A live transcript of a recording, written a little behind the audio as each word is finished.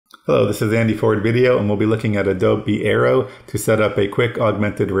Hello, this is Andy Ford Video, and we'll be looking at Adobe Aero to set up a quick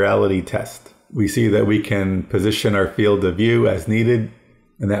augmented reality test. We see that we can position our field of view as needed,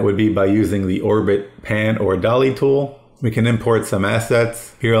 and that would be by using the Orbit Pan or Dolly tool. We can import some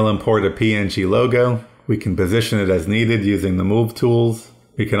assets. Here I'll import a PNG logo. We can position it as needed using the Move tools.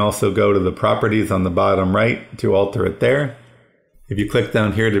 We can also go to the properties on the bottom right to alter it there. If you click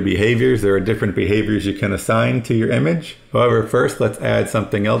down here to behaviors, there are different behaviors you can assign to your image. However, first let's add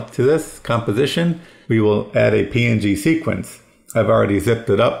something else to this composition. We will add a PNG sequence. I've already zipped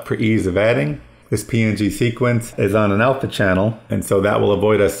it up for ease of adding. This PNG sequence is on an alpha channel, and so that will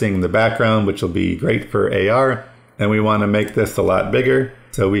avoid us seeing the background, which will be great for AR. And we want to make this a lot bigger,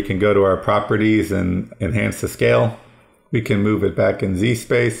 so we can go to our properties and enhance the scale. We can move it back in Z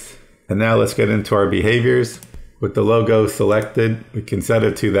space. And now let's get into our behaviors. With the logo selected, we can set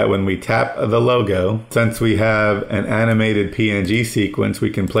it to that when we tap the logo, since we have an animated PNG sequence,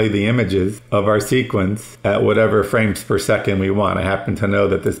 we can play the images of our sequence at whatever frames per second we want. I happen to know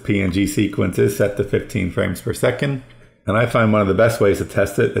that this PNG sequence is set to 15 frames per second. And I find one of the best ways to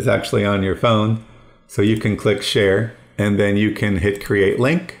test it is actually on your phone. So you can click share, and then you can hit create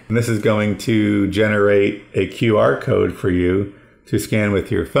link. And this is going to generate a QR code for you to scan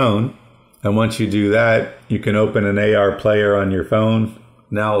with your phone. And once you do that, you can open an AR player on your phone.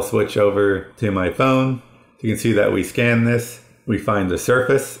 Now I'll switch over to my phone. You can see that we scan this. We find the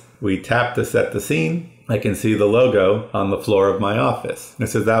surface. We tap to set the scene. I can see the logo on the floor of my office.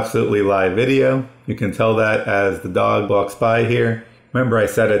 This is absolutely live video. You can tell that as the dog walks by here. Remember, I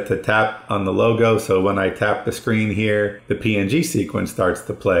set it to tap on the logo, so when I tap the screen here, the PNG sequence starts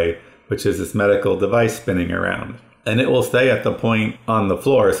to play, which is this medical device spinning around. And it will stay at the point on the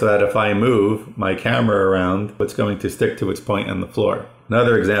floor so that if I move my camera around, it's going to stick to its point on the floor.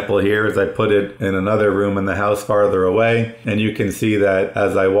 Another example here is I put it in another room in the house farther away, and you can see that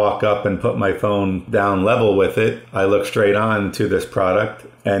as I walk up and put my phone down level with it, I look straight on to this product.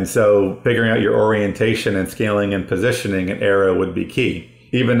 And so figuring out your orientation and scaling and positioning in Aero would be key.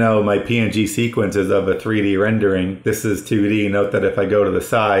 Even though my PNG sequence is of a 3D rendering, this is 2D. Note that if I go to the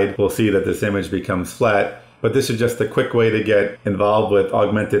side, we'll see that this image becomes flat. But this is just a quick way to get involved with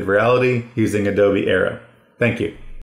augmented reality using Adobe Aero. Thank you.